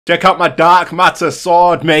Check out my dark matter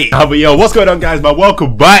sword, mate. But yo, what's going on, guys, man?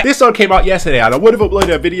 Welcome back. This sword came out yesterday and I would have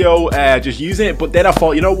uploaded a video just using it, but then I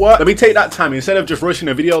thought, you know what, let me take that time. Instead of just rushing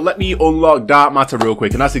a video, let me unlock dark matter real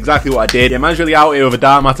quick. And that's exactly what I did. Yeah, man's really out here with a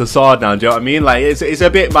dark matter sword now, do you know what I mean? Like, it's a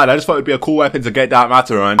bit mad. I just thought it'd be a cool weapon to get dark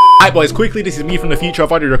matter on. Alright, boys, quickly, this is me from the future. I've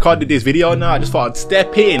already recorded this video now. I just thought I'd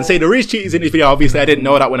step in and say there is cheaters in this video. Obviously, I didn't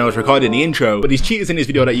know that when I was recording the intro, but there's cheaters in this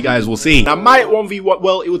video that you guys will see. I might 1v1,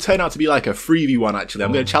 well, it will turn out to be like a 3v1 actually.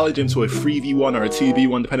 I'm going to challenge him to a 3v1 or a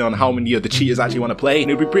 2v1 depending on how many of the cheaters actually want to play,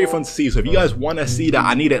 and it'll be pretty fun to see. So if you guys want to see that,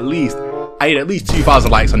 I need at least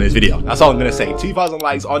 2,000 likes on this video. That's all I'm gonna say. 2,000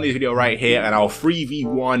 likes on this video right here, and I'll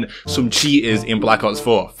 3v1 some cheaters in Black Ops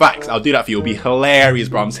 4. Facts, I'll do that for you. It'll be hilarious,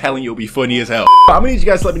 bro. I'm telling you, it'll be funny as hell. But I'm gonna need you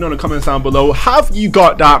guys to let me know in the comments down below, have you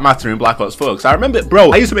got dark matter in Black Ops 4? Because I remember,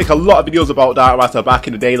 bro, I used to make a lot of videos about dark matter back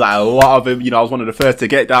in the day, like a lot of them, you know, I was one of the first to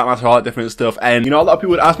get dark matter, all that different stuff, and you know, a lot of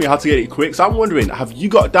people would ask me how to get it quick, so I'm wondering, have you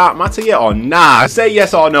got dark matter yet or nah? Say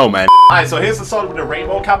yes or no, man. Alright, so here's the sword with the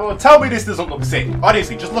rainbow camo. Tell me this doesn't look sick.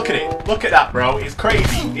 Honestly, just look at it. Look at that, bro. It's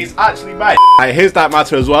crazy. It's actually mad. Alright, here's that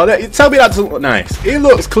matter as well. Tell me that doesn't look nice. It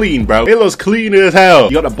looks clean, bro. It looks clean as hell.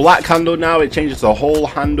 You got the black handle now. It changes the whole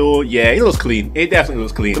handle. Yeah, it looks clean. It definitely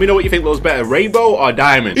looks clean. Let me know what you think looks better, rainbow or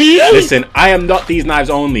diamond. Listen, I am not these knives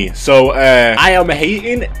only. So, I am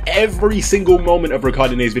hating every single moment of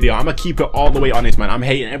recording this video. I'm gonna keep it all the way honest, man. I'm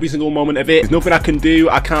hating every single moment of it. There's nothing I can do.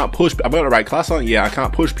 I can't push. I've got the right class on. Yeah, I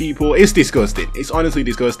can't push people. It's disgusting. It's honestly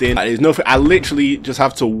disgusting. There's nothing. I literally just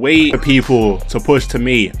have to wait for people to push to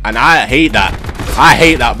me, and I hate that. I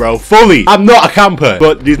hate that, bro. Fully. I'm not a camper,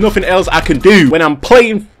 but there's nothing else I can do when I'm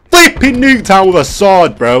playing flipping Nuketown with a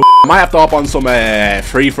sword, bro. I might have to hop on some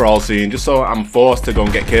free-for-all soon, just so I'm forced to go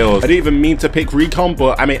and get kills. I didn't even mean to pick recon,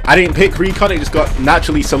 but I mean, I didn't pick recon. It just got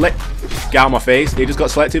naturally select. Get out of my face. It just got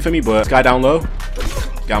selected for me, but this guy down low.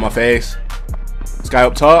 Get out of my face. This guy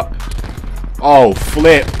up top. Oh,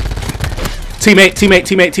 flip. Teammate.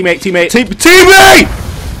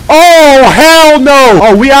 Oh, hell no.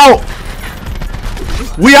 Oh, we out.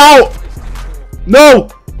 We out. No.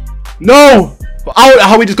 No.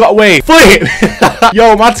 How we just got away. Flip.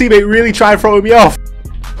 Yo, my teammate really tried throwing me off.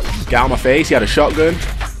 Get out of my face. He had a shotgun.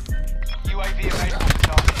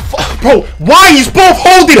 Bro, why is both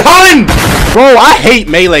holding hand? Bro, I hate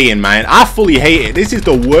meleeing, man. I fully hate it. This is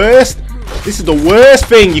the worst. This is the worst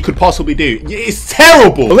thing you could possibly do. It's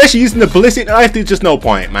terrible. Unless you're using the ballistic knife, there's just no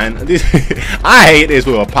point, man. I hate this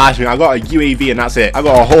with a passion. I got a UAV and that's it. I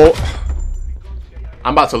got a whole...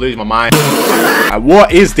 I'm about to lose my mind.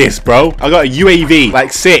 What is this, bro? I got a UAV.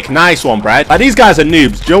 Like, sick. Nice one, Brad. Like, these guys are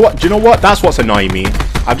noobs. Do you know what? That's what's annoying me.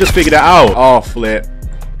 I've just figured it out. Oh, flip.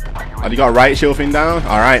 Have you got a right shield thing down?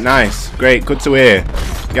 All right, nice. Great. Good to hear.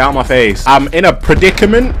 Get out of my face. I'm in a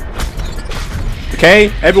predicament.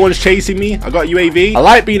 Okay, everyone's chasing me. I got UAV. I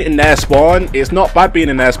like being in their spawn. It's not bad being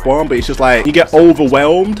in their spawn, but it's just like you get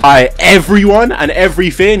overwhelmed by everyone and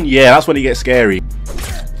everything. Yeah, that's when it gets scary.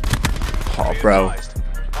 Oh, bro.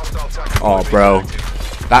 Oh, bro.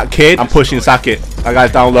 That kid, I'm pushing Sackett. That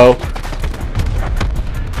guy's down low.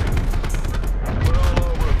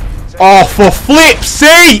 Oh, for flip's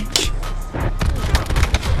sake!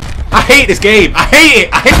 I hate this game. I hate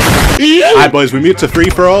it. Alright, boys, we moved to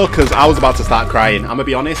free-for-all because I was about to start crying. I'm gonna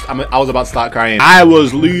be honest. I was about to start crying. I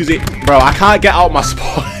was losing. Bro, I can't get out my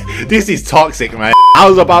spot. This is toxic, man. I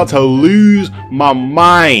was about to lose my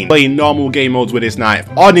mind playing normal game modes with this knife.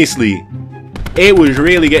 Honestly, it was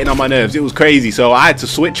really getting on my nerves. It was crazy. So I had to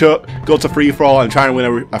switch up, go to free-for-all, and try and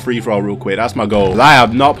win a free-for-all real quick. That's my goal. I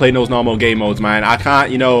have not played those normal game modes, man. I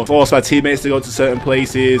can't, you know, force my teammates to go to certain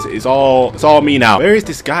places. It's all me now. Where is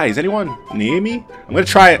this guy? Is anyone near me? I'm gonna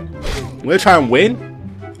try it. I'm gonna try and win,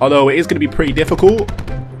 although it is gonna be pretty difficult.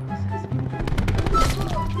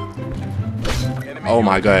 Oh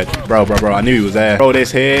my god, bro. I knew he was there. Throw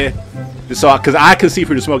this here, so because I can see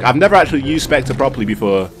through the smoke. I've never actually used Spectre properly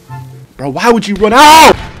before. Bro, why would you run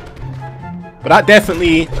out? But that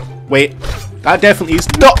definitely... Wait. That definitely is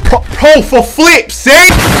not... Pro, for flip's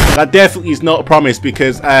sake! That definitely is not a promise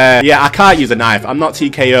because, yeah, I can't use a knife. I'm not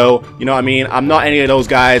TKO. You know what I mean? I'm not any of those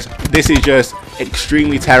guys. This is just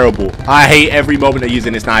extremely terrible. I hate every moment of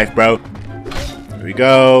using this knife, bro. Here we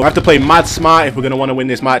go. I have to play mad smart if we're going to want to win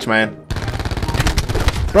this match, man.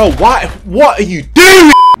 Bro, what are you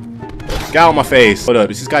doing? Get out of my face. Hold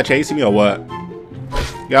up. Is this guy chasing me or what?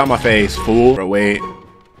 Get out of my face, fool. Bro, wait.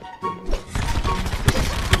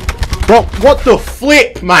 Bro, what the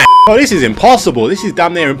flip, man? Oh, this is impossible. This is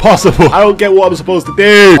damn near impossible. I don't get what I'm supposed to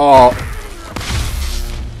do. Oh.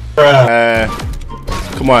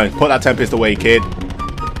 Come on, put that Tempest away, kid.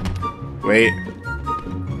 Wait.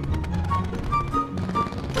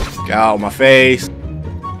 Get out of my face.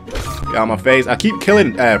 Get out of my face. I keep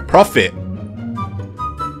killing Prophet.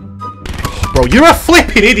 Bro, you're a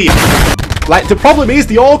flipping idiot. Like, the problem is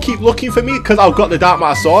they all keep looking for me because I've got the dark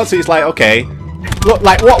matter sword. So it's like, okay. Look,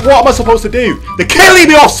 like, what am I supposed to do? They're killing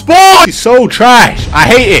me off spawn! It's so trash. I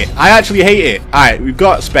hate it. I actually hate it. Alright, we've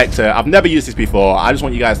got Spectre. I've never used this before. I just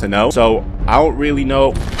want you guys to know. So, I don't really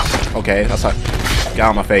know. Okay, that's like, get out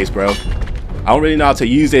of my face, bro. I don't really know how to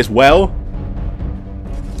use this well.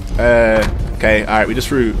 Okay, alright, we just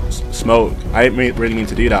threw smoke. I didn't really mean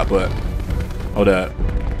to do that, but hold up.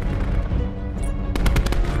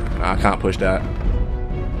 Nah, I can't push that.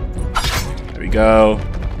 There we go.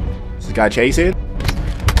 Is this guy chasing?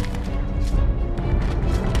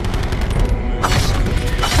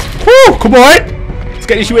 Woo! Come on! Let's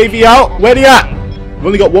get this UAV out. Where they at? I've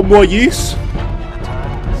only got one more use.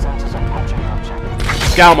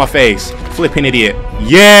 Get out of my face. Flipping idiot.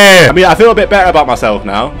 Yeah! I mean, I feel a bit better about myself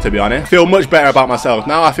now, to be honest. I feel much better about myself.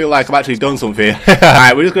 Now I feel like I've actually done something.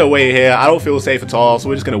 Alright, we're just gonna wait here. I don't feel safe at all, so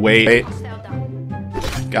we're just gonna wait.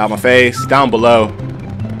 Get out of my face. Down below.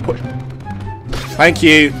 Thank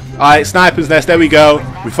you. Alright, sniper's nest. There we go.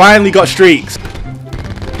 We finally got streaks.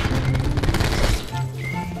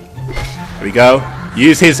 There we go.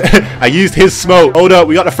 Use his I used his smoke. Hold up,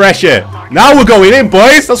 we got the fresher. Now we're going in,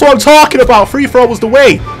 boys. That's what I'm talking about. Free throw was the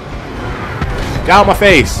way. Get out of my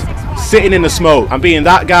face. Sitting in the smoke. I'm being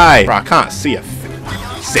that guy. Bro, I can't see a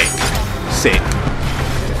sick. Sick.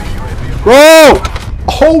 Bro!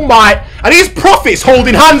 Oh my. Are these prophets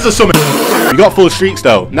holding hands or something? We got full streaks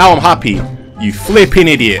though. Now I'm happy. You flipping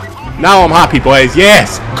idiot. Now I'm happy, boys.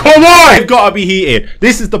 Yes. Come on. They've got to be heated.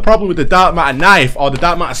 This is the problem with the dark matter knife or the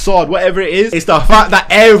dark matter sword, whatever it is. It's the fact that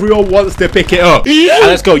everyone wants to pick it up. And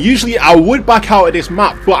let's go. Usually I would back out of this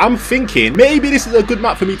map, but I'm thinking maybe this is a good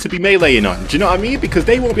map for me to be meleeing on. Do you know what I mean? Because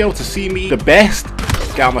they won't be able to see me the best.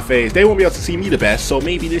 Get out of my face. They won't be able to see me the best. So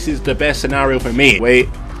maybe this is the best scenario for me. Wait.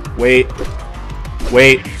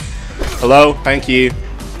 Hello. Thank you.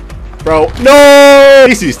 Bro, no!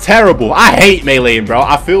 This is terrible. I hate meleeing, bro.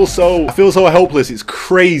 I feel so helpless. It's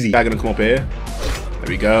crazy. I'm gonna come up here. There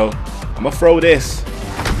we go. I'm gonna throw this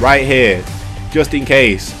right here, just in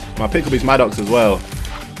case. My pickup is Maddox as well.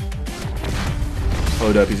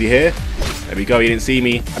 Hold up, is he here? There we go. He didn't see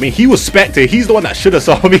me. I mean, he was Spectre. He's the one that should have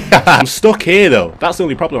saw me. I'm stuck here though. That's the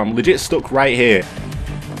only problem. I'm legit stuck right here.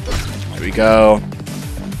 There we go.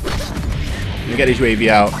 Let me get this UAV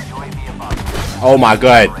out. Oh my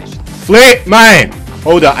god. Flip, man!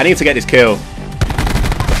 Hold up, I need to get this kill.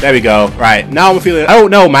 There we go. Right, now I'm feeling... I don't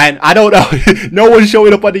know, man. I don't know. No one's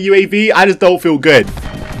showing up on the UAV. I just don't feel good.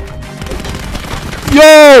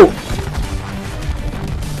 Yo!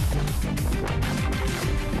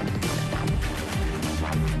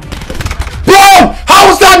 Bro!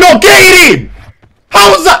 How's that not getting him?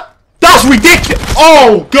 How's that? That's ridiculous.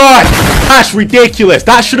 Oh, God. That's ridiculous.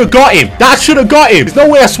 That should have got him. That should have got him. There's no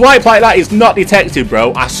way a swipe like that is not detected,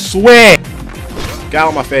 bro. I swear. Get out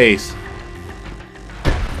of my face.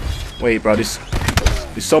 Wait, bro. There's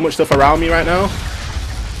so much stuff around me right now.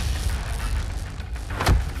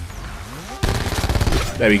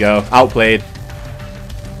 There we go. Outplayed.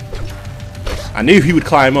 I knew he would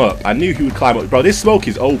climb up. I knew he would climb up. Bro, this smoke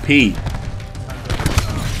is OP.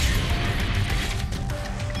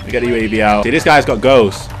 Let me get the UAV out. See, this guy's got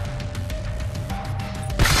ghosts.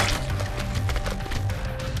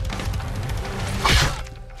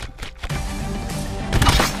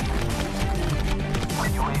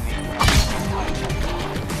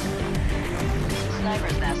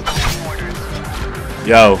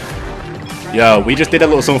 Yo, we just did a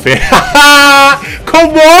little something. Come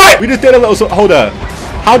on! We just did a little something. Hold up.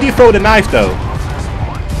 How do you throw the knife, though?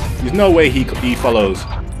 There's no way he follows.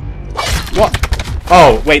 What?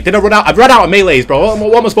 Oh, wait, did I run out? I've run out of melees, bro.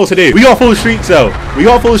 What am I supposed to do? We got full streaks, though. We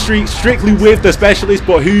got full streaks strictly with the specialist,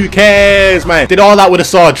 but who cares, man? Did all that with a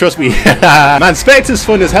sword, trust me. Man, Spectre's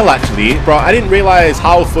fun as hell, actually. Bro, I didn't realize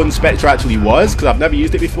how fun Spectre actually was, because I've never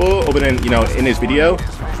used it before, other than, you know, in this video.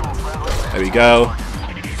 There we go.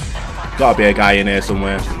 Gotta be a guy in here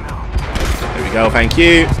somewhere. There we go, thank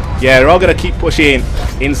you. Yeah, they're all gonna keep pushing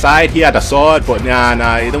inside. He had a sword, but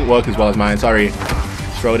nah, it didn't work as well as mine. Sorry.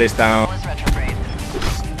 Throw this down.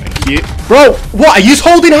 Thank you. Bro, what? Are you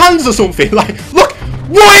holding hands or something? Like, look,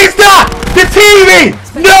 what is that? The TV!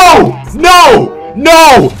 No!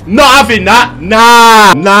 Not having that.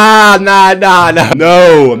 Nah.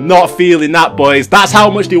 No, I'm not feeling that, boys. That's how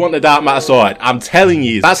much they want the dark matter sword. I'm telling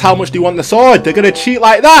you, that's how much they want the sword. They're gonna cheat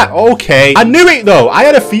like that. Okay. I knew it though. I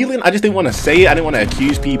had a feeling. I just didn't want to say it. I didn't want to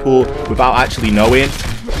accuse people without actually knowing.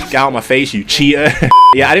 Get out of my face, you cheater.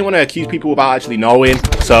 Yeah, I didn't want to accuse people without actually knowing,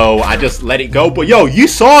 so I just let it go. But yo, you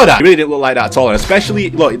saw that. It really didn't look like that at all. And especially,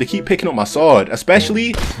 look, they keep picking up my sword.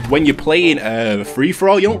 Especially when you're playing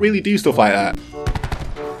free-for-all, you don't really do stuff like that.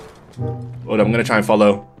 Hold on, I'm going to try and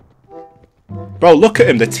follow. Bro, look at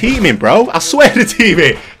him. They're teaming, bro. I swear they're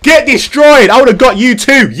teaming. Get destroyed. I would have got you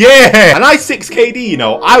too. Yeah. And I 6 KD, you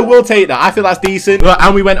know. I will take that. I feel that's decent.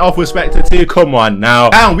 And we went off with Spectre too. Come on now.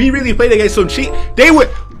 And we really played against some cheat. They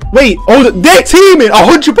were... Wait, oh, they're teaming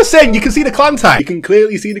 100%. You can see the clan tag. You can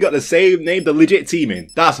clearly see they got the same name, the legit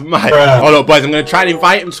teaming. That's mad. Hold up, boys. I'm going to try and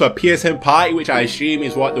invite them to a PSN party, which I assume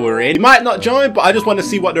is what they were in. They might not join, but I just want to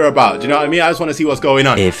see what they're about. Do you know what I mean? I just want to see what's going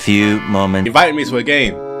on. A few moments. Invited me to a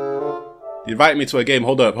game. Invite me to a game.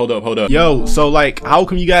 Hold up. Yo, so like, how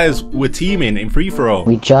come you guys were teaming in free-for-all?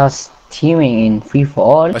 We just teaming in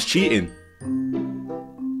free-for-all. That's cheating.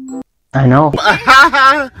 I know.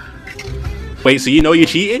 Wait, so you know you're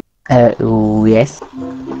cheating? Yes.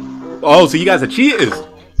 Oh, so you guys are cheaters?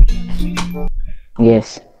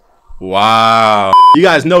 Yes. Wow. You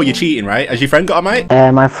guys know you're cheating, right? Has your friend got a mic?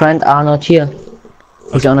 My friend are not here.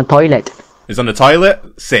 He's on the toilet. He's on the toilet?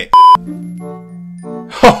 Sick.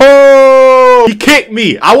 Oh, he kicked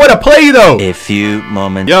me. I want to play though. A few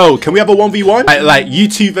moments. Yo, can we have a 1v1? Like you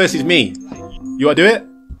two versus me. You want to do it?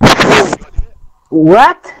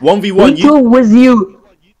 What? 1v1. Me too with you.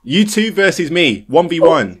 You two versus me.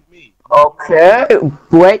 1v1. Okay.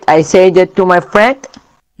 Wait, I say that to my friend.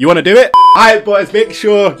 You want to do it? Alright boys, make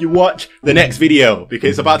sure you watch the next video because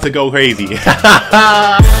it's about to go crazy.